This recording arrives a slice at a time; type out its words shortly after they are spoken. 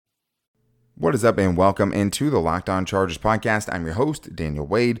What is up, and welcome into the Locked On Chargers podcast. I'm your host, Daniel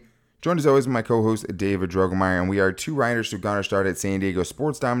Wade, joined as always by my co-host, David Drogemeyer, and we are two writers who got our start at San Diego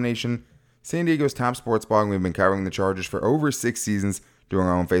Sports Domination, San Diego's top sports blog. We've been covering the Chargers for over 6 seasons, doing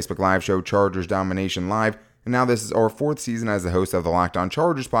our own Facebook Live show, Chargers Domination Live, and now this is our 4th season as the host of the Locked On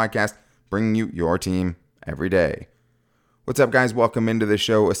Chargers podcast, bringing you your team every day. What's up, guys? Welcome into the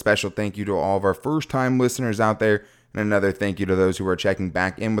show. A special thank you to all of our first-time listeners out there, and another thank you to those who are checking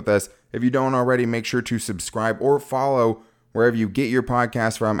back in with us. If you don't already, make sure to subscribe or follow wherever you get your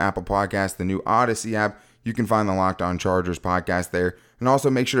podcast from. Apple Podcasts, the new Odyssey app. You can find the Locked On Chargers podcast there. And also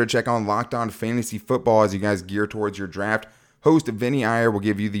make sure to check on Locked On Fantasy Football as you guys gear towards your draft. Host Vinny Iyer will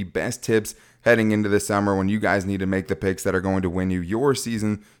give you the best tips heading into the summer when you guys need to make the picks that are going to win you your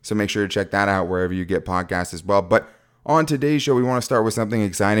season. So make sure to check that out wherever you get podcasts as well. But on today's show, we want to start with something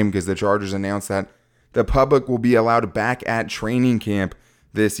exciting because the Chargers announced that the public will be allowed back at training camp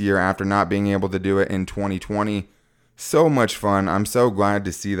this year after not being able to do it in 2020. So much fun. I'm so glad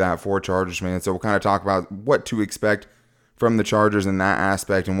to see that for Chargers fans. So we'll kind of talk about what to expect from the Chargers in that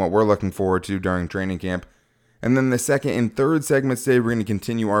aspect and what we're looking forward to during training camp. And then the second and third segments today, we're going to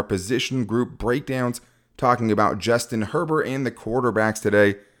continue our position group breakdowns, talking about Justin Herbert and the quarterbacks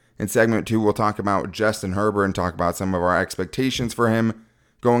today. In segment 2, we'll talk about Justin Herbert and talk about some of our expectations for him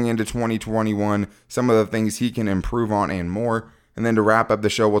going into 2021, some of the things he can improve on and more. And then to wrap up the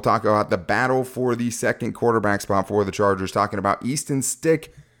show, we'll talk about the battle for the second quarterback spot for the Chargers, talking about Easton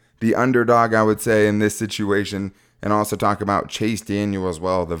Stick, the underdog, I would say, in this situation, and also talk about Chase Daniel as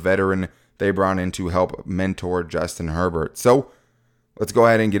well, the veteran they brought in to help mentor Justin Herbert. So let's go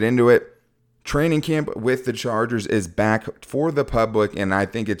ahead and get into it. Training camp with the Chargers is back for the public, and I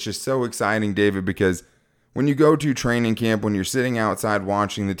think it's just so exciting, David, because when you go to training camp, when you're sitting outside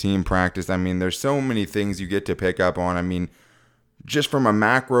watching the team practice, I mean, there's so many things you get to pick up on. I mean, just from a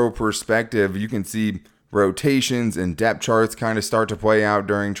macro perspective, you can see rotations and depth charts kind of start to play out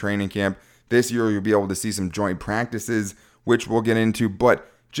during training camp. This year, you'll be able to see some joint practices, which we'll get into,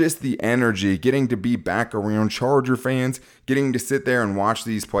 but just the energy, getting to be back around Charger fans, getting to sit there and watch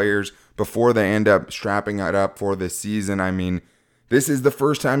these players before they end up strapping it up for the season. I mean, this is the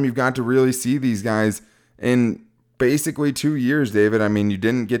first time you've got to really see these guys in basically 2 years, David. I mean, you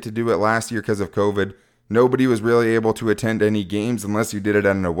didn't get to do it last year because of COVID. Nobody was really able to attend any games unless you did it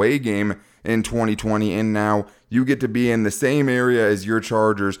at an away game in 2020. And now you get to be in the same area as your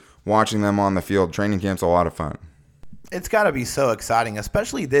Chargers, watching them on the field. Training camp's a lot of fun. It's got to be so exciting,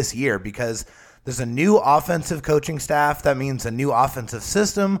 especially this year, because there's a new offensive coaching staff. That means a new offensive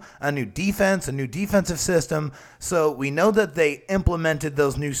system, a new defense, a new defensive system. So we know that they implemented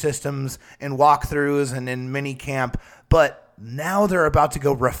those new systems in walkthroughs and in mini camp, but now they're about to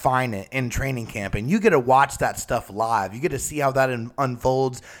go refine it in training camp, and you get to watch that stuff live. You get to see how that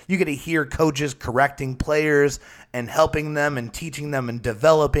unfolds. You get to hear coaches correcting players and helping them and teaching them and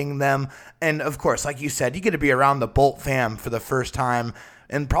developing them. And of course, like you said, you get to be around the Bolt fam for the first time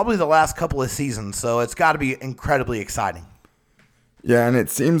in probably the last couple of seasons. So it's got to be incredibly exciting. Yeah, and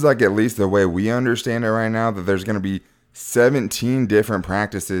it seems like, at least the way we understand it right now, that there's going to be 17 different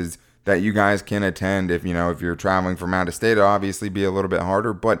practices that you guys can attend. If you're traveling from out of state, it'll obviously be a little bit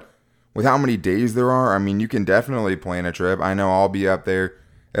harder, but with how many days there are, I mean, you can definitely plan a trip. I know I'll be up there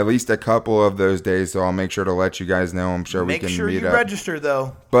at least a couple of those days, so I'll make sure to let you guys know. I'm sure we can meet up. Make sure you register,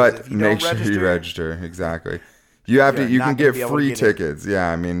 though. But make sure you register. Exactly. You can get free tickets. Yeah,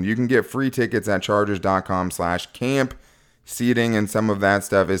 I mean, you can get free tickets at chargers.com/camp. Seating and some of that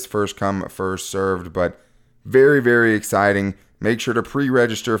stuff is first come, first served, but very, very exciting. Make sure to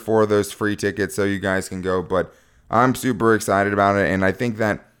pre-register for those free tickets so you guys can go. But I'm super excited about it, and I think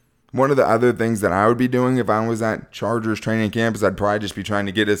that one of the other things that I would be doing if I was at Chargers training camp is I'd probably just be trying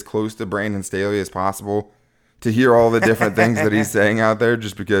to get as close to Brandon Staley as possible to hear all the different things that he's saying out there,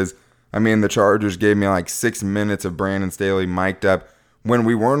 just because, I mean, the Chargers gave me like 6 minutes of Brandon Staley mic'd up when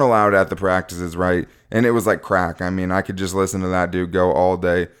we weren't allowed at the practices, right? And it was like crack. I mean, I could just listen to that dude go all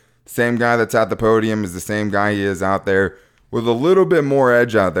day. Same guy that's at the podium is the same guy he is out there, with a little bit more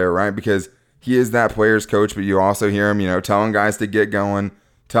edge out there, right? Because he is that player's coach, but you also hear him, telling guys to get going,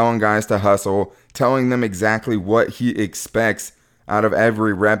 telling guys to hustle, telling them exactly what he expects out of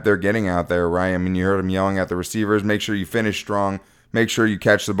every rep they're getting out there, right? I mean, you heard him yelling at the receivers, make sure you finish strong, make sure you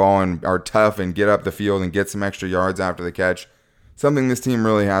catch the ball and are tough and get up the field and get some extra yards after the catch. Something this team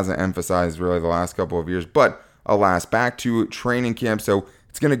really hasn't emphasized really the last couple of years. But alas, back to training camp. So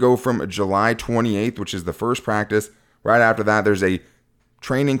it's going to go from July 28th, which is the first practice. Right after that, there's a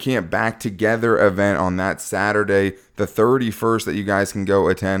training camp back together event on that Saturday, the 31st, that you guys can go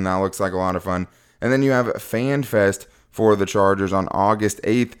attend. That looks like a lot of fun. And then you have Fan Fest for the Chargers on August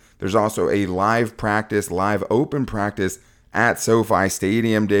 8th. There's also a live open practice at SoFi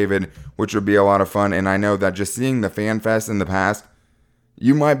Stadium, David, which would be a lot of fun. And I know that just seeing the Fan Fest in the past,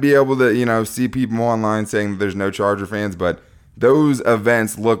 you might be able to, see people online saying that there's no Charger fans, but those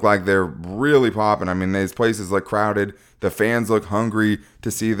events look like they're really popping. I mean, these places look crowded. The fans look hungry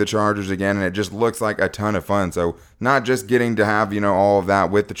to see the Chargers again, and it just looks like a ton of fun. So not just getting to have, all of that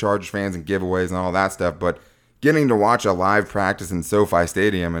with the Chargers fans and giveaways and all that stuff, but getting to watch a live practice in SoFi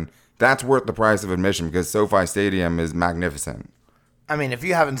Stadium, and that's worth the price of admission because SoFi Stadium is magnificent. I mean, if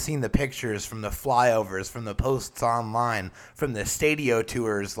you haven't seen the pictures from the flyovers, from the posts online, from the stadio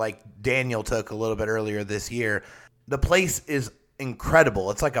tours like Daniel took a little bit earlier this year, the place is incredible.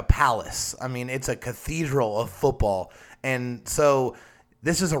 It's like a palace. I mean, it's a cathedral of football. And so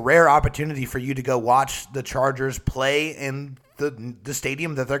this is a rare opportunity for you to go watch the Chargers play in the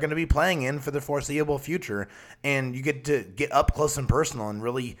stadium that they're going to be playing in for the foreseeable future. And you get to get up close and personal and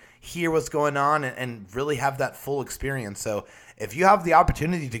really hear what's going on and really have that full experience. So if you have the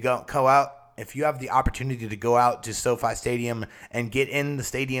opportunity to go out to SoFi Stadium and get in the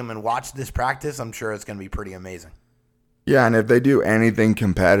stadium and watch this practice, I'm sure it's going to be pretty amazing. Yeah, and if they do anything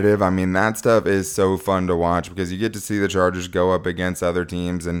competitive, I mean, that stuff is so fun to watch because you get to see the Chargers go up against other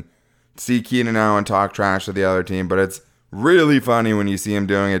teams and see Keenan Allen talk trash to the other team, but it's really funny when you see them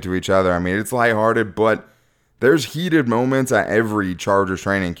doing it to each other. I mean, it's lighthearted, but there's heated moments at every Chargers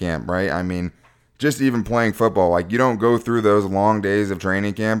training camp, right? I mean, just even playing football, like you don't go through those long days of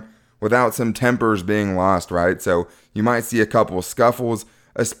training camp without some tempers being lost, right? So you might see a couple scuffles.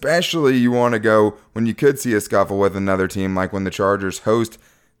 Especially you want to go when you could see a scuffle with another team, like when the Chargers host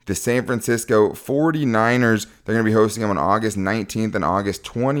the San Francisco 49ers. They're going to be hosting them on August 19th and August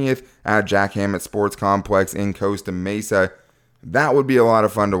 20th at Jack Hammett Sports Complex in Costa Mesa. That would be a lot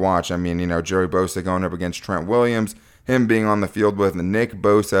of fun to watch. I mean, Joey Bosa going up against Trent Williams, him being on the field with Nick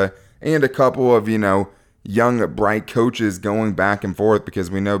Bosa, and a couple of, young, bright coaches going back and forth because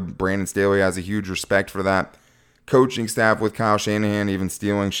we know Brandon Staley has a huge respect for that coaching staff with Kyle Shanahan, even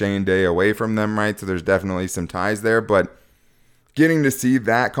stealing Shane Day away from them, right? So there's definitely some ties there, but getting to see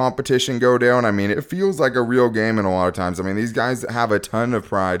that competition go down, I mean, it feels like a real game in a lot of times. I mean, these guys have a ton of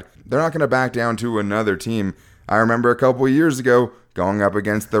pride. They're not going to back down to another team. I remember a couple of years ago going up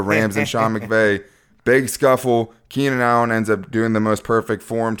against the Rams and Sean McVay, big scuffle. Keenan Allen ends up doing the most perfect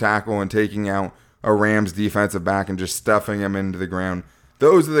form tackle and taking out a Rams defensive back and just stuffing him into the ground.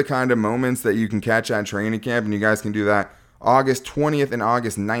 Those are the kind of moments that you can catch at training camp, and you guys can do that August 20th and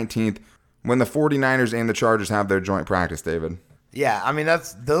August 19th when the 49ers and the Chargers have their joint practice, David. Yeah, I mean,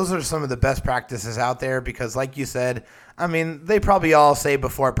 those are some of the best practices out there because, like you said, I mean, they probably all say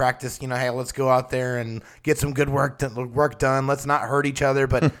before practice, hey, let's go out there and get some good work done. Let's not hurt each other.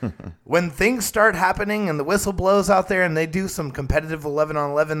 But when things start happening and the whistle blows out there and they do some competitive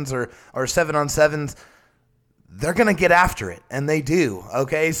 11-on-11s or 7-on-7s, they're going to get after it, and they do,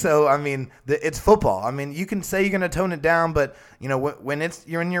 okay? So, I mean, it's football. I mean, you can say you're going to tone it down, but, when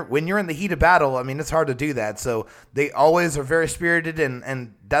you're in the heat of battle, I mean, it's hard to do that. So they always are very spirited,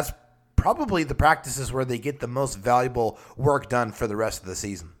 and that's probably the practices where they get the most valuable work done for the rest of the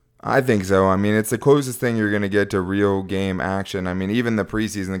season. I think so. I mean, it's the closest thing you're going to get to real game action. I mean, even the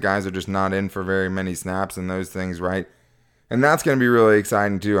preseason, the guys are just not in for very many snaps and those things, right? And that's going to be really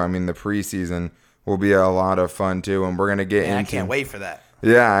exciting, too. I mean, the preseason will be a lot of fun too, and we're going to get into... I can't wait for that.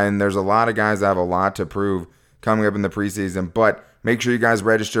 Yeah, and there's a lot of guys that have a lot to prove coming up in the preseason, but make sure you guys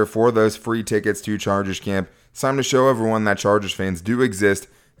register for those free tickets to Chargers camp. It's time to show everyone that Chargers fans do exist,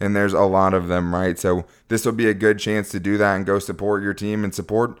 and there's a lot of them, right? So this will be a good chance to do that and go support your team and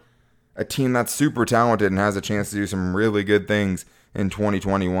support a team that's super talented and has a chance to do some really good things in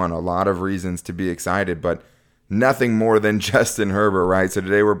 2021. A lot of reasons to be excited, but nothing more than Justin Herbert, right? So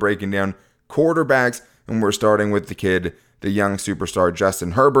today we're breaking down quarterbacks, and we're starting with the young superstar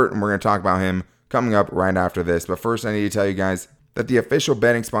Justin Herbert, and we're going to talk about him coming up right after this. But first, I need to tell you guys that the official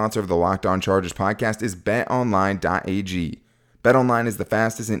betting sponsor of the Locked On Chargers podcast is BetOnline.ag. BetOnline is the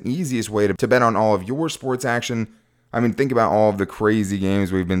fastest and easiest way to bet on all of your sports action. I mean, think about all of the crazy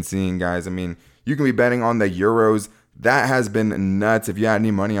games we've been seeing, guys. I mean, you can be betting on the Euros. That has been nuts. If you had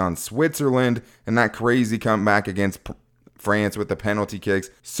any money on Switzerland and that crazy comeback against France with the penalty kicks.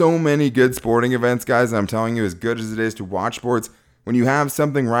 So many good sporting events, guys. And I'm telling you, as good as it is to watch sports, when you have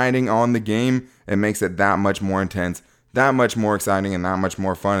something riding on the game, it makes it that much more intense, that much more exciting, and that much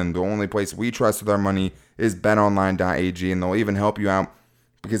more fun. And the only place we trust with our money is betonline.ag, and they'll even help you out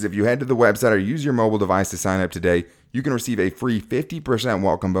because if you head to the website or use your mobile device to sign up today, you can receive a free 50%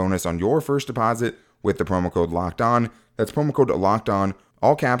 welcome bonus on your first deposit with the promo code LOCKEDON. That's promo code LOCKEDON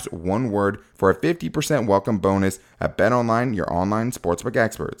all caps, one word, for a 50% welcome bonus at BetOnline, your online sportsbook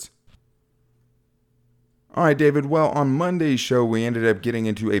experts. All right, David. Well, on Monday's show, we ended up getting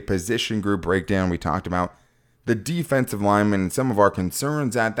into a position group breakdown. We talked about the defensive linemen and some of our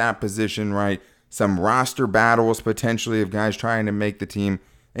concerns at that position, right? Some roster battles potentially of guys trying to make the team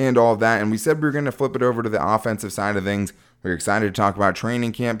and all of that. And we said we were going to flip it over to the offensive side of things. We're excited to talk about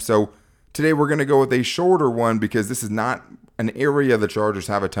training camp. So today we're going to go with a shorter one because this is not an area the Chargers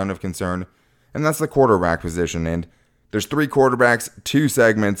have a ton of concern, and that's the quarterback position. And there's 3 quarterbacks, 2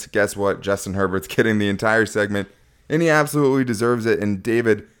 segments. Guess what? Justin Herbert's getting the entire segment, and he absolutely deserves it. And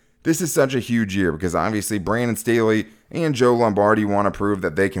David, this is such a huge year because obviously Brandon Staley and Joe Lombardi want to prove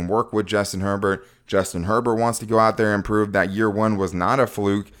that they can work with Justin Herbert. Justin Herbert wants to go out there and prove that year 1 was not a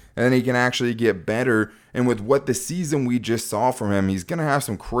fluke, and then he can actually get better. And with what the season we just saw from him, he's going to have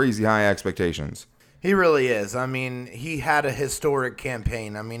some crazy high expectations. He really is. I mean, he had a historic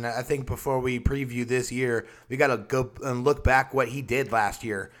campaign. I mean, I think before we preview this year, we got to go and look back what he did last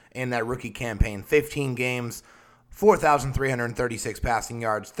year in that rookie campaign. 15 games, 4,336 passing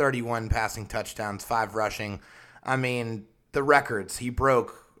yards, 31 passing touchdowns, 5 rushing. I mean, the records he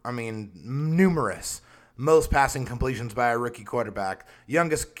broke, numerous. Most passing completions by a rookie quarterback.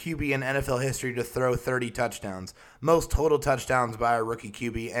 Youngest QB in NFL history to throw 30 touchdowns. Most total touchdowns by a rookie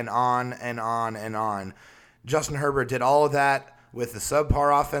QB, and on and on and on. Justin Herbert did all of that with the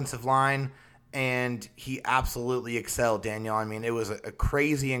subpar offensive line, and he absolutely excelled, Daniel. I mean, it was a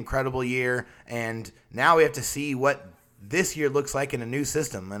crazy, incredible year, and now we have to see what this year looks like in a new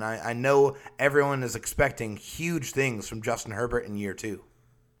system. And I know everyone is expecting huge things from Justin Herbert in year 2.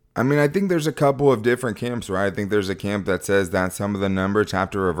 I mean, I think there's a couple of different camps, right? I think there's a camp that says that some of the numbers have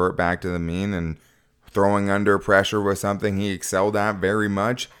to revert back to the mean, and throwing under pressure was something he excelled at very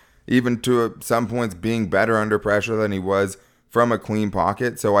much, even to some points being better under pressure than he was from a clean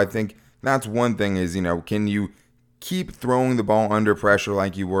pocket. So I think that's one thing is, can you keep throwing the ball under pressure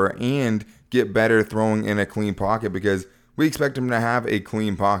like you were and get better throwing in a clean pocket, because we expect him to have a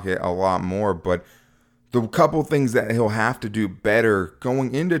clean pocket a lot more. But the couple things that he'll have to do better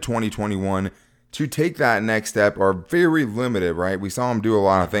going into 2021 to take that next step are very limited, right? We saw him do a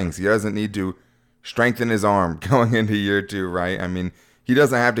lot of things. He doesn't need to strengthen his arm going into year 2, right? I mean, he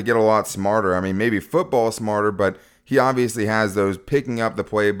doesn't have to get a lot smarter. I mean, maybe football smarter, but he obviously has those picking up the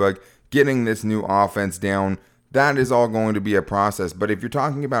playbook, getting this new offense down. That is all going to be a process. But if you're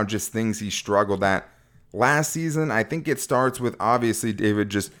talking about just things he struggled at last season, I think it starts with, obviously, David,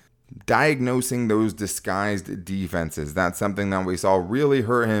 just diagnosing those disguised defenses. That's something that we saw really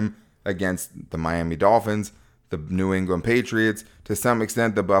hurt him against the Miami Dolphins, the New England Patriots, to some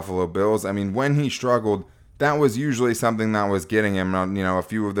extent the Buffalo Bills. I mean, when he struggled, that was usually something that was getting him. A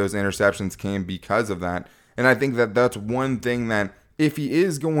few of those interceptions came because of that. And I think that that's one thing that if he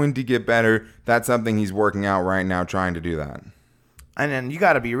is going to get better, that's something he's working out right now, trying to do that. And then you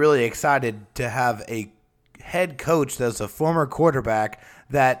got to be really excited to have a head coach that's a former quarterback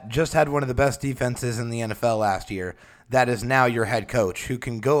that just had one of the best defenses in the NFL last year. That is now your head coach, who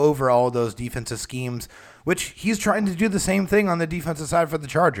can go over all those defensive schemes, which he's trying to do the same thing on the defensive side for the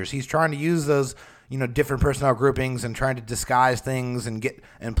Chargers. He's trying to use those, different personnel groupings and trying to disguise things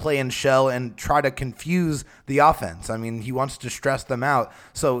and play in shell and try to confuse the offense. I mean, he wants to stress them out.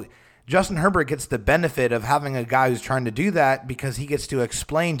 So Justin Herbert gets the benefit of having a guy who's trying to do that, because he gets to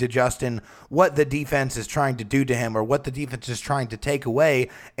explain to Justin what the defense is trying to do to him, or what the defense is trying to take away,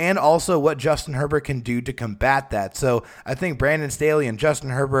 and also what Justin Herbert can do to combat that. So I think Brandon Staley and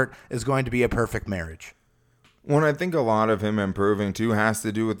Justin Herbert is going to be a perfect marriage. Well, I think a lot of him improving too has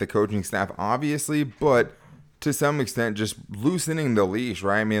to do with the coaching staff, obviously, but to some extent just loosening the leash,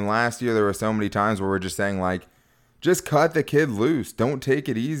 right? I mean, last year there were so many times where we're just saying, like, just cut the kid loose. Don't take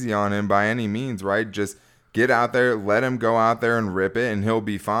it easy on him by any means, right? Just get out there, let him go out there and rip it, and he'll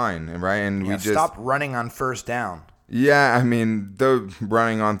be fine, right? And we just stop running on first down. Yeah, I mean, the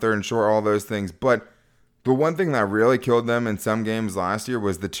running on third and short, all those things. But the one thing that really killed them in some games last year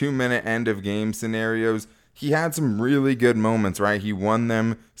was the 2-minute end of game scenarios. He had some really good moments, right? He won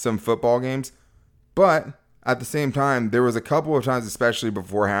them some football games. But at the same time, there was a couple of times, especially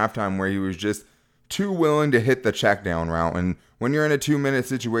before halftime, where he was just too willing to hit the check down route. And when you're in a 2-minute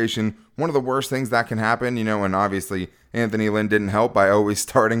situation, one of the worst things that can happen, and obviously Anthony Lynn didn't help by always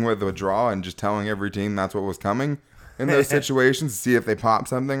starting with a draw and just telling every team that's what was coming in those situations to see if they pop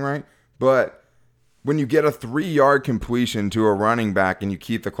something, right? But when you get a 3-yard completion to a running back and you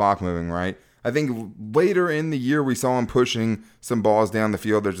keep the clock moving, right? I think later in the year we saw him pushing some balls down the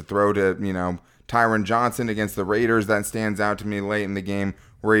field. There's a throw to, Tyron Johnson against the Raiders that stands out to me late in the game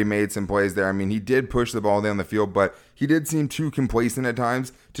where he made some plays there. I mean, he did push the ball down the field, but he did seem too complacent at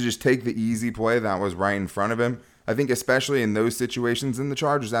times to just take the easy play that was right in front of him. I think especially in those situations, and the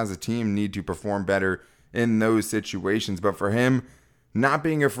Chargers as a team need to perform better in those situations. But for him, not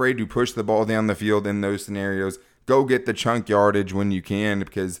being afraid to push the ball down the field in those scenarios, go get the chunk yardage when you can,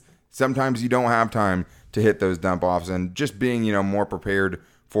 because sometimes you don't have time to hit those dump offs, and just being, more prepared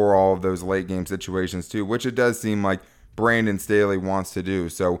for all of those late game situations too, which it does seem like Brandon Staley wants to do.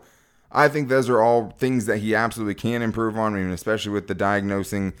 So I think those are all things that he absolutely can improve on. I mean, especially with the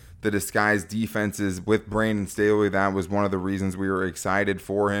diagnosing the disguised defenses with Brandon Staley. That was one of the reasons we were excited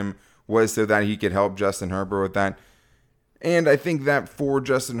for him, was so that he could help Justin Herbert with that. And I think that for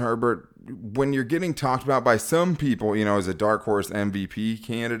Justin Herbert, when you're getting talked about by some people, as a dark horse MVP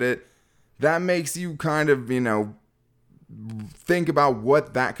candidate, that makes you kind of, think about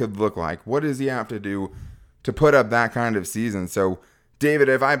what that could look like. What does he have to do to put up that kind of season? So, David,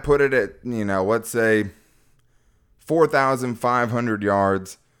 if I put it at, let's say 4,500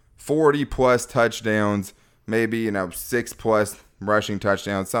 yards, 40 plus touchdowns, maybe, 6 plus rushing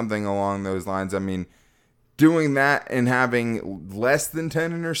touchdowns, something along those lines. I mean, doing that and having less than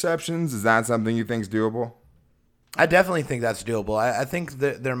 10 interceptions, is that something you think is doable? I definitely think that's doable. I think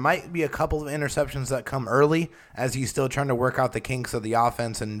that there might be a couple of interceptions that come early as he's still trying to work out the kinks of the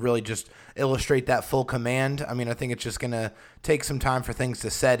offense and really just illustrate that full command. I mean, I think it's just going to take some time for things to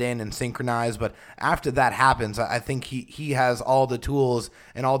set in and synchronize. But after that happens, I think he has all the tools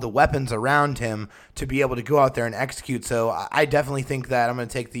and all the weapons around him to be able to go out there and execute. So I definitely think that I'm going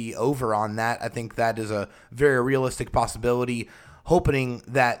to take the over on that. I think that is a very realistic possibility, hoping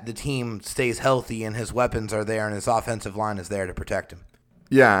that the team stays healthy and his weapons are there and his offensive line is there to protect him.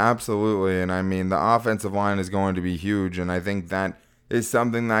 Yeah, absolutely. And I mean, the offensive line is going to be huge, and I think that is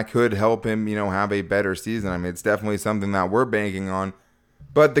something that could help him, have a better season. I mean, it's definitely something that we're banking on,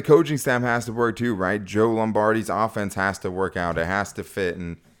 but the coaching staff has to work too, right? Joe Lombardi's offense has to work out. It has to fit,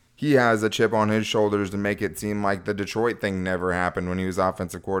 and he has a chip on his shoulders to make it seem like the Detroit thing never happened when he was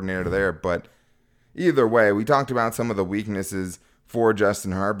offensive coordinator there. But either way, we talked about some of the weaknesses for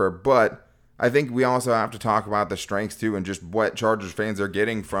Justin Herbert, but I think we also have to talk about the strengths too, and just what Chargers fans are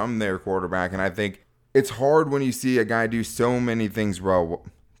getting from their quarterback. And I think it's hard when you see a guy do so many things well,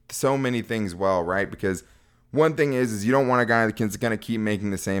 right? Because one thing is you don't want a guy that's going to keep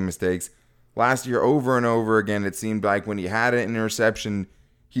making the same mistakes. Last year, over and over again, it seemed like when he had an interception,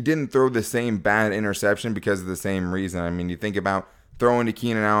 he didn't throw the same bad interception because of the same reason. I mean, you think about throwing to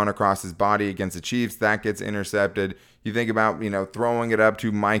Keenan Allen across his body against the Chiefs, that gets intercepted. You think about, throwing it up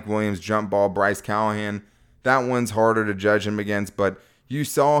to Mike Williams, jump ball, Bryce Callahan. That one's harder to judge him against, but you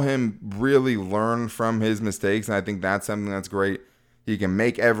saw him really learn from his mistakes, and I think that's something that's great. He can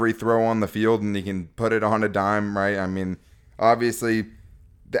make every throw on the field, and he can put it on a dime, right? I mean, obviously,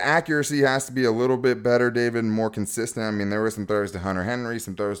 the accuracy has to be a little bit better, David, and more consistent. I mean, there were some throws to Hunter Henry,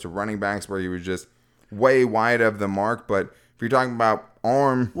 some throws to running backs where he was just way wide of the mark, but if you're talking about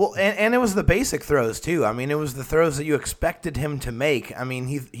arm. Well, and it was the basic throws too. I mean, it was the throws that you expected him to make. I mean,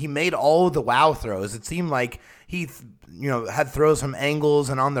 he made all of the wow throws. It seemed like he had throws from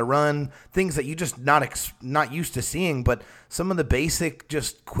angles and on the run, things that you just not used to seeing, but some of the basic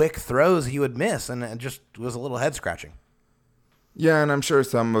just quick throws he would miss, and it just was a little head scratching. Yeah, and I'm sure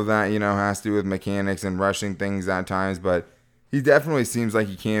some of that, has to do with mechanics and rushing things at times, but he definitely seems like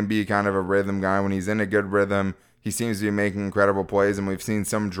he can be kind of a rhythm guy. When he's in a good rhythm, he seems to be making incredible plays, and we've seen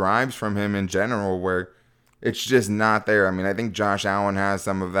some drives from him in general where it's just not there. I mean, I think Josh Allen has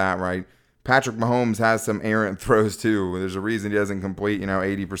some of that, right? Patrick Mahomes has some errant throws too. There's a reason he doesn't complete,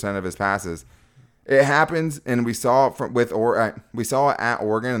 80% of his passes. It happens, and we saw it we saw it at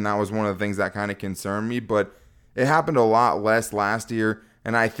Oregon, and that was one of the things that kind of concerned me. But it happened a lot less last year,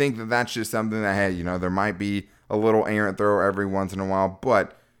 and I think that that's just something that, hey, there might be a little errant throw every once in a while,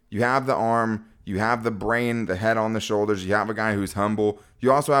 but you have the arm. You have the brain, the head on the shoulders. You have a guy who's humble.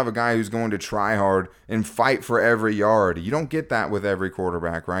 You also have a guy who's going to try hard and fight for every yard. You don't get that with every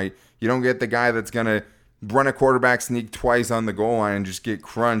quarterback, right? You don't get the guy that's going to run a quarterback sneak twice on the goal line and just get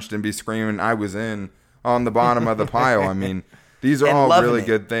crunched and be screaming, "I was in," on the bottom of the pile. I mean, these are all really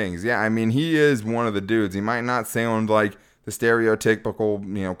good things. Yeah, I mean, he is one of the dudes. He might not sound like the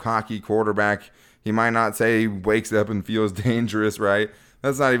stereotypical, cocky quarterback. He might not say he wakes up and feels dangerous, right?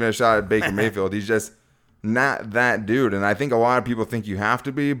 That's not even a shot at Baker Mayfield. He's just not that dude. And I think a lot of people think you have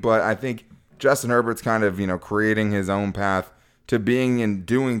to be, but I think Justin Herbert's kind of, creating his own path to being and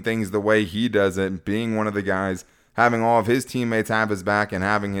doing things the way he does it, being one of the guys, having all of his teammates have his back and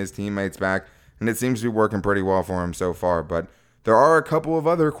having his teammates back. And it seems to be working pretty well for him so far. But there are a couple of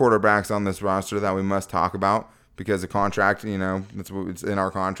other quarterbacks on this roster that we must talk about, because the contract, it's in our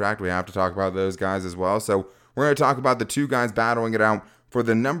contract. We have to talk about those guys as well. So we're going to talk about the two guys battling it out for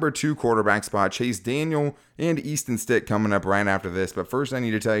the number 2 quarterback spot, Chase Daniel and Easton Stick, coming up right after this. But first, I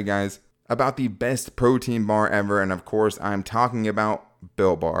need to tell you guys about the best protein bar ever. And of course, I'm talking about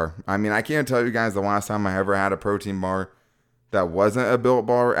Built Bar. I mean, I can't tell you guys the last time I ever had a protein bar that wasn't a Built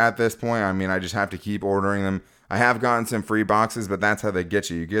Bar at this point. I mean, I just have to keep ordering them. I have gotten some free boxes, but that's how they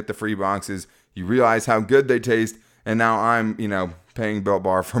get you. You get the free boxes, you realize how good they taste, and now I'm, paying Built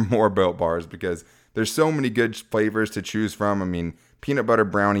Bar for more Built Bars because there's so many good flavors to choose from. I mean, peanut butter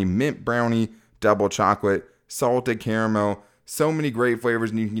brownie, mint brownie, double chocolate, salted caramel, so many great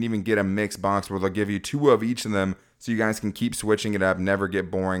flavors, and you can even get a mixed box where they'll give you 2 of each of them so you guys can keep switching it up, never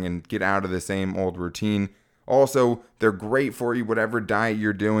get boring, and get out of the same old routine. Also, they're great for you, whatever diet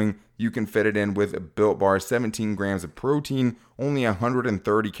you're doing, you can fit it in with Built Bar. 17 grams of protein, only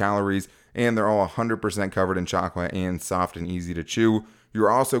 130 calories, and they're all 100% covered in chocolate and soft and easy to chew. You're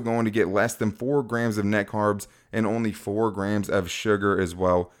also going to get less than 4 grams of net carbs and only 4 grams of sugar as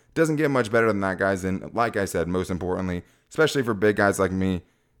well. Doesn't get much better than that, guys. And like I said, most importantly, especially for big guys like me,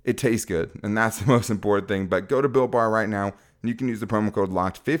 it tastes good. And that's the most important thing. But go to Built Bar right now, and you can use the promo code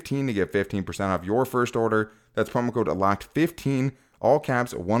LOCKED15 to get 15% off your first order. That's promo code LOCKED15, all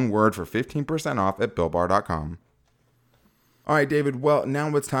caps, one word, for 15% off at BuiltBar.com. All right, David. Well,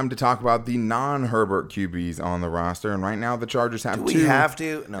 now it's time to talk about the non-Herbert QBs on the roster. And right now, the Chargers have 2. Do we have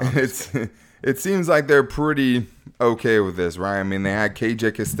to? No. It seems like they're pretty okay with this, right? I mean, they had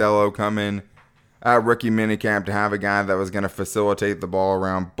KJ Costello come in at rookie minicamp to have a guy that was going to facilitate the ball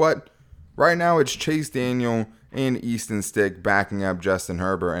around. But right now, it's Chase Daniel and Easton Stick backing up Justin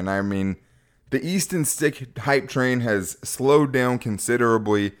Herbert. And I mean, the Easton Stick hype train has slowed down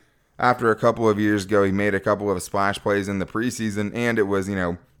considerably. After a couple of years ago, he made a couple of splash plays in the preseason, and it was,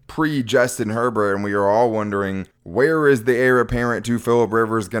 pre-Justin Herbert, and we were all wondering, where is the heir apparent to Phillip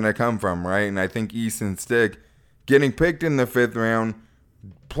Rivers going to come from, right? And I think Easton Stick, getting picked in the 5th round,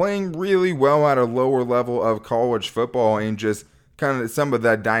 playing really well at a lower level of college football, and just kind of some of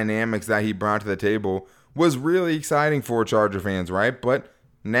the dynamics that he brought to the table was really exciting for Charger fans, right? But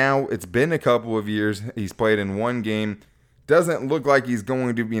now it's been a couple of years. He's played in 1 game. Doesn't look like he's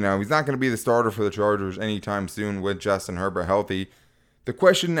going to, he's not going to be the starter for the Chargers anytime soon with Justin Herbert healthy. The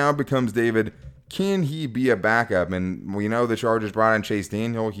question now becomes, David, can he be a backup? And we know the Chargers brought in Chase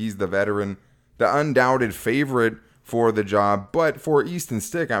Daniel. He's the veteran, the undoubted favorite for the job. But for Easton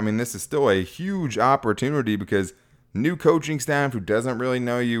Stick, I mean, this is still a huge opportunity because new coaching staff who doesn't really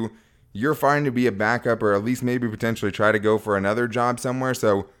know you, you're fine to be a backup or at least maybe potentially try to go for another job somewhere.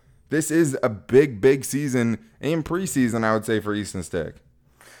 So this is a big season and preseason, I would say, for Easton Stick.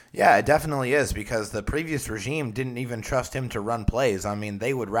 Yeah, it definitely is because the previous regime didn't even trust him to run plays. I mean,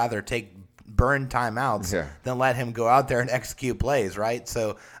 they would rather take burn timeouts than let him go out there and execute plays, right?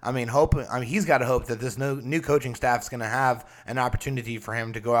 So, he's got to hope that this new coaching staff is going to have an opportunity for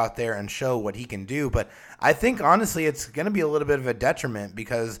him to go out there and show what he can do. But I think, honestly, it's going to be a little bit of a detriment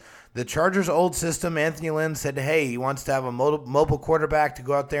because the Chargers' old system, Anthony Lynn said, hey, he wants to have a mobile quarterback to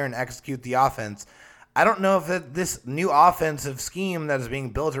go out there and execute the offense. I don't know if this new offensive scheme that is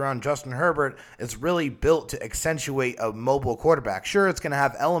being built around Justin Herbert is really built to accentuate a mobile quarterback. Sure, it's going to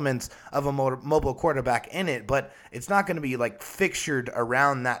have elements of a mobile quarterback in it, but it's not going to be like fixtured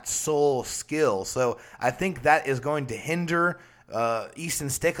around that sole skill. So I think that is going to hinder Easton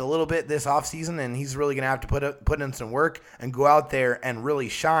Stick a little bit this offseason, and he's really going to have to put in some work and go out there and really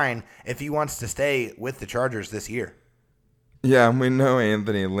shine if he wants to stay with the Chargers this year. Yeah, we know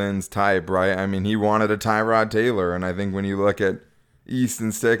Anthony Lynn's type, right? I mean, he wanted a Tyrod Taylor, and I think when you look at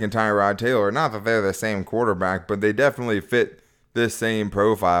Easton Stick and Tyrod Taylor, not that they're the same quarterback, but they definitely fit this same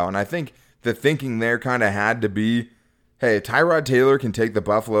profile. And I think the thinking there kind of had to be, hey, Tyrod Taylor can take the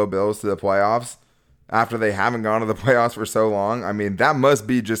Buffalo Bills to the playoffs after they haven't gone to the playoffs for so long. I mean, that must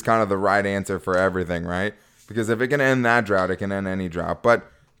be just kind of the right answer for everything, right? Because if it can end that drought, it can end any drought.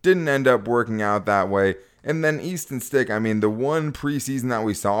 But didn't end up working out that way. And then Easton Stick, I mean, the one preseason that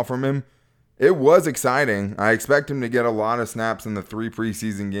we saw from him, it was exciting. I expect him to get a lot of snaps in the 3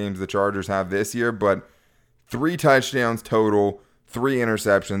 preseason games the Chargers have this year, but 3 touchdowns total, 3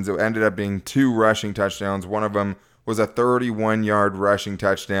 interceptions. It ended up being 2 rushing touchdowns. One of them was a 31-yard rushing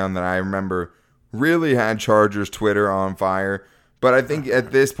touchdown that I remember really had Chargers Twitter on fire. But I think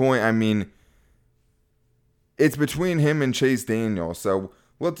at this point, I mean, it's between him and Chase Daniel. So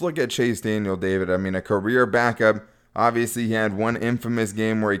let's look at Chase Daniel, David. I mean, a career backup. Obviously, he had one infamous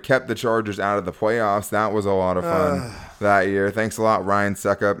game where he kept the Chargers out of the playoffs. That was a lot of fun that year. Thanks a lot, Ryan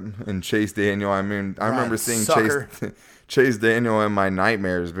Suckup and Chase Daniel. I mean, I remember seeing Chase Daniel in my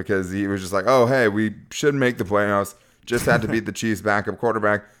nightmares because he was just like, oh, hey, we should make the playoffs. Just had to beat the Chiefs' backup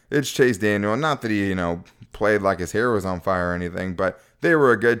quarterback. It's Chase Daniel. Not that he, played like his hair was on fire or anything, but they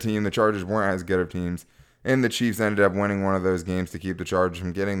were a good team. The Chargers weren't as good of teams. And the Chiefs ended up winning one of those games to keep the Chargers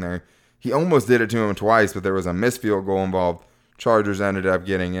from getting there. He almost did it to him twice, but there was a missed field goal involved. Chargers ended up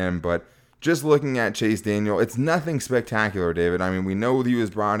getting in. But just looking at Chase Daniel, it's nothing spectacular, David. I mean, we know he was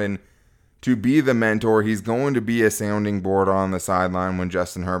brought in to be the mentor. He's going to be a sounding board on the sideline when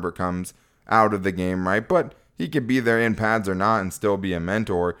Justin Herbert comes out of the game, right? But he could be there in pads or not and still be a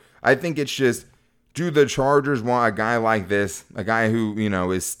mentor. I think it's just, do the Chargers want a guy like this, a guy who,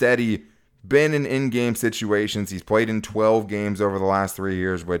 is steady, been in in-game situations. He's played in 12 games over the last 3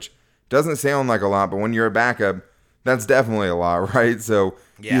 years, which doesn't sound like a lot, but when you're a backup, that's definitely a lot, right? So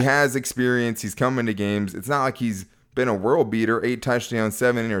He has experience. He's come into games. It's not like he's been a world beater, 8 touchdowns,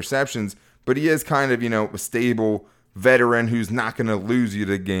 7 interceptions, but he is kind of, a stable veteran who's not going to lose you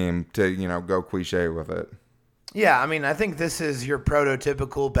the game to, go cliche with it. Yeah, I mean, I think this is your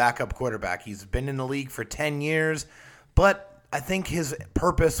prototypical backup quarterback. He's been in the league for 10 years, but I think his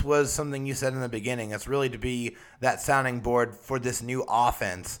purpose was something you said in the beginning. It's really to be that sounding board for this new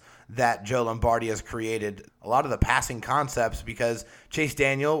offense that Joe Lombardi has created. A lot of the passing concepts, because Chase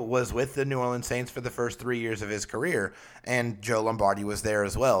Daniel was with the New Orleans Saints for the first 3 years of his career, and Joe Lombardi was there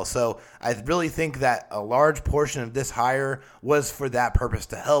as well. So I really think that a large portion of this hire was for that purpose,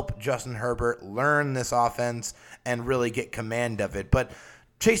 to help Justin Herbert learn this offense and really get command of it. But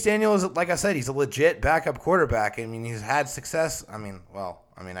Chase Daniel is, like I said, he's a legit backup quarterback. I mean, he's had success.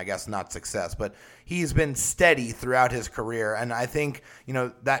 I guess not success, but he's been steady throughout his career. And I think,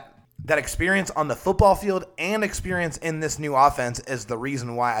 that experience on the football field and experience in this new offense is the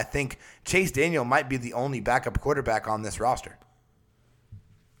reason why I think Chase Daniel might be the only backup quarterback on this roster.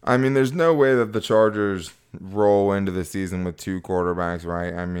 I mean, there's no way that the Chargers roll into the season with 2 quarterbacks,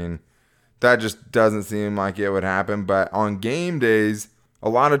 right? I mean, that just doesn't seem like it would happen. But on game days, a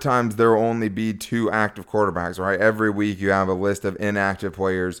lot of times there will only be 2 active quarterbacks, right? Every week you have a list of inactive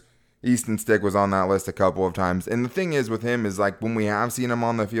players. Easton Stick was on that list a couple of times. And the thing is with him is, like, when we have seen him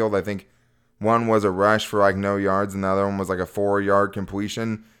on the field, I think one was a rush for like no yards and the other one was like a 4-yard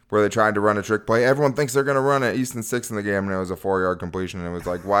completion where they tried to run a trick play. Everyone thinks they're going to run it. Easton Stick's in the game and it was a 4-yard completion. And it was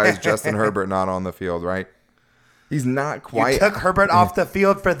like, why is Justin Herbert not on the field, right? He's not quite... You took Herbert off the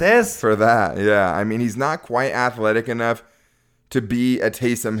field for this? For that, yeah. I mean, he's not quite athletic enough to be a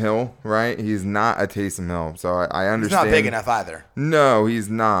Taysom Hill, right? He's not a Taysom Hill. So I understand. He's not big enough either. No, he's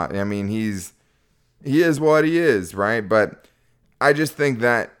not. I mean, he is what he is, right? But I just think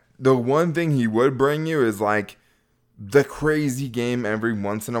that the one thing he would bring you is like the crazy game every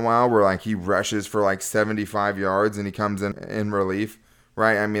once in a while where like he rushes for like 75 yards and he comes in relief,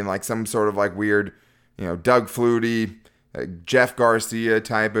 right? I mean, like some sort of like weird, Doug Flutie, Jeff Garcia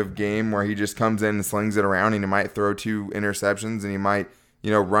type of game where he just comes in and slings it around and he might throw 2 interceptions and he might,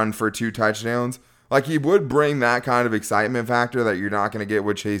 run for 2 touchdowns. Like he would bring that kind of excitement factor that you're not going to get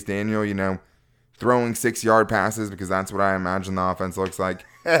with Chase Daniel, throwing 6-yard passes, because that's what I imagine the offense looks like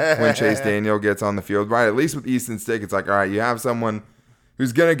when Chase Daniel gets on the field, right? At least with Easton Stick, it's like, all right, you have someone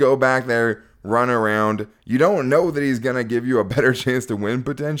who's going to go back there, run around. You don't know that he's going to give you a better chance to win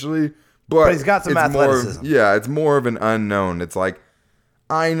potentially, but he's got some athleticism. It's more of an unknown. It's like,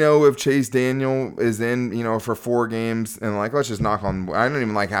 I know if Chase Daniel is in, for 4 games, and like, let's just knock on, I don't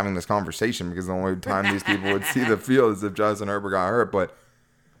even like having this conversation because the only time these people would see the field is if Justin Herbert got hurt, but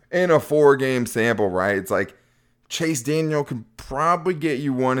in a 4-game sample, right, it's like Chase Daniel can probably get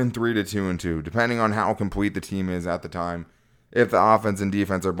you 1-3 to 2-2, depending on how complete the team is at the time. If the offense and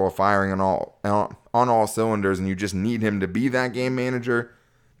defense are both firing on all cylinders and you just need him to be that game manager,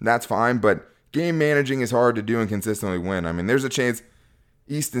 that's fine, but game managing is hard to do and consistently win. I mean, there's a chance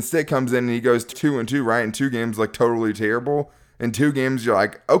Easton Stick comes in and he goes 2-2, right? In 2 games, like totally terrible. In 2 games, you're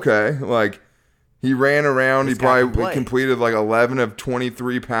like, okay, like he ran around. He probably completed like 11 of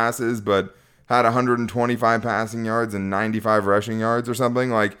 23 passes, but had 125 passing yards and 95 rushing yards or something.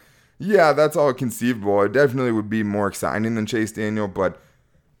 Like, yeah, that's all conceivable. It definitely would be more exciting than Chase Daniel, but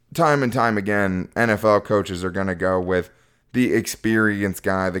time and time again, NFL coaches are going to go with the experienced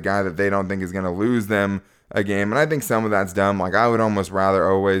guy, the guy that they don't think is going to lose them a game. And I think some of that's dumb. Like, I would almost rather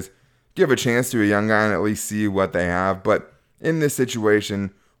always give a chance to a young guy and at least see what they have. But in this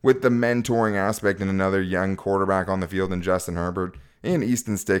situation, with the mentoring aspect and another young quarterback on the field in Justin Herbert and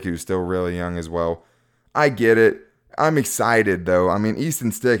Easton Stick, who's still really young as well, I get it. I'm excited, though. I mean,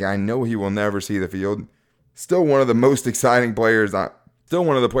 Easton Stick, I know he will never see the field. Still one of the most exciting players. Still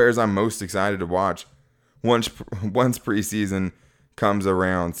one of the players I'm most excited to watch once preseason comes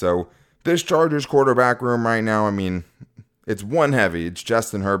around. So this Chargers quarterback room right now, I mean, It's one heavy. It's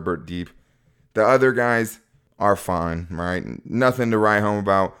Justin Herbert deep. The other guys are fine, right? Nothing to write home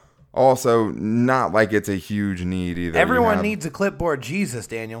about. Also, not like it's a huge need either. Everyone needs a clipboard Jesus,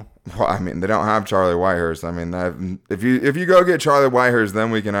 Daniel. Well, I mean, they don't have Charlie Whitehurst. I mean, if you go get Charlie Whitehurst, then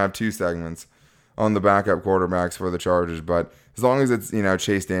we can have 2 segments on the backup quarterbacks for the Chargers. But as long as it's,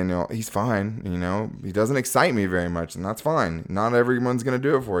 Chase Daniel, he's fine. He doesn't excite me very much, and that's fine. Not everyone's going to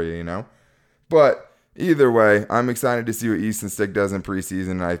do it for you, But either way, I'm excited to see what Easton Stick does in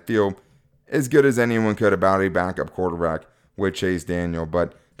preseason, and I feel as good as anyone could about a backup quarterback with Chase Daniel.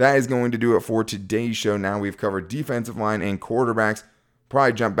 But that is going to do it for today's show. Now we've covered defensive line and quarterbacks.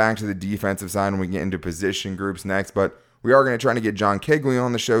 Probably jump back to the defensive side when we get into position groups next. But we are going to try to get John Kegley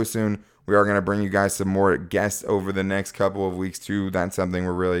on the show soon. We are going to bring you guys some more guests over the next couple of weeks too. That's something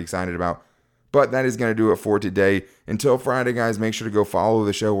we're really excited about. But that is going to do it for today. Until Friday, guys, make sure to go follow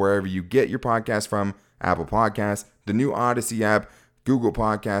the show wherever you get your podcast from. Apple Podcasts, the new Odyssey app, Google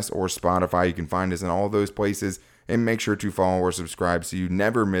Podcasts, or Spotify. You can find us in all those places. And make sure to follow or subscribe so you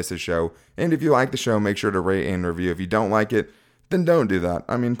never miss a show. And if you like the show, make sure to rate and review. If you don't like it, then don't do that.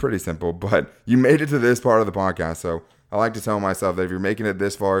 I mean, pretty simple. But you made it to this part of the podcast. So I like to tell myself that if you're making it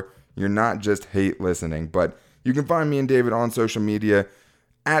this far, you're not just hate listening. But you can find me and David on social media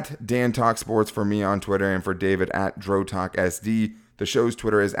at Dan Talk Sports for me on Twitter, and for David at DroTalkSD. The show's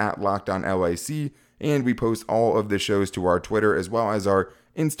Twitter is at LockedOnLAC. And we post all of the shows to our Twitter as well as our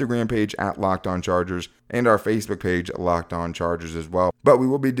Instagram page at Locked On Chargers and our Facebook page Locked On Chargers as well. But we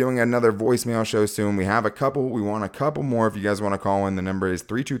will be doing another voicemail show soon. We have a couple. We want a couple more. If you guys want to call in, the number is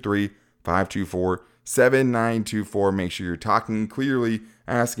 323-524-7924. Make sure you're talking clearly,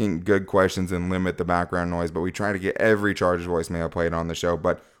 asking good questions, and limit the background noise. But we try to get every Chargers voicemail played on the show.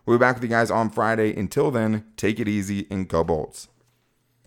 But we'll be back with you guys on Friday. Until then, take it easy and go Bolts.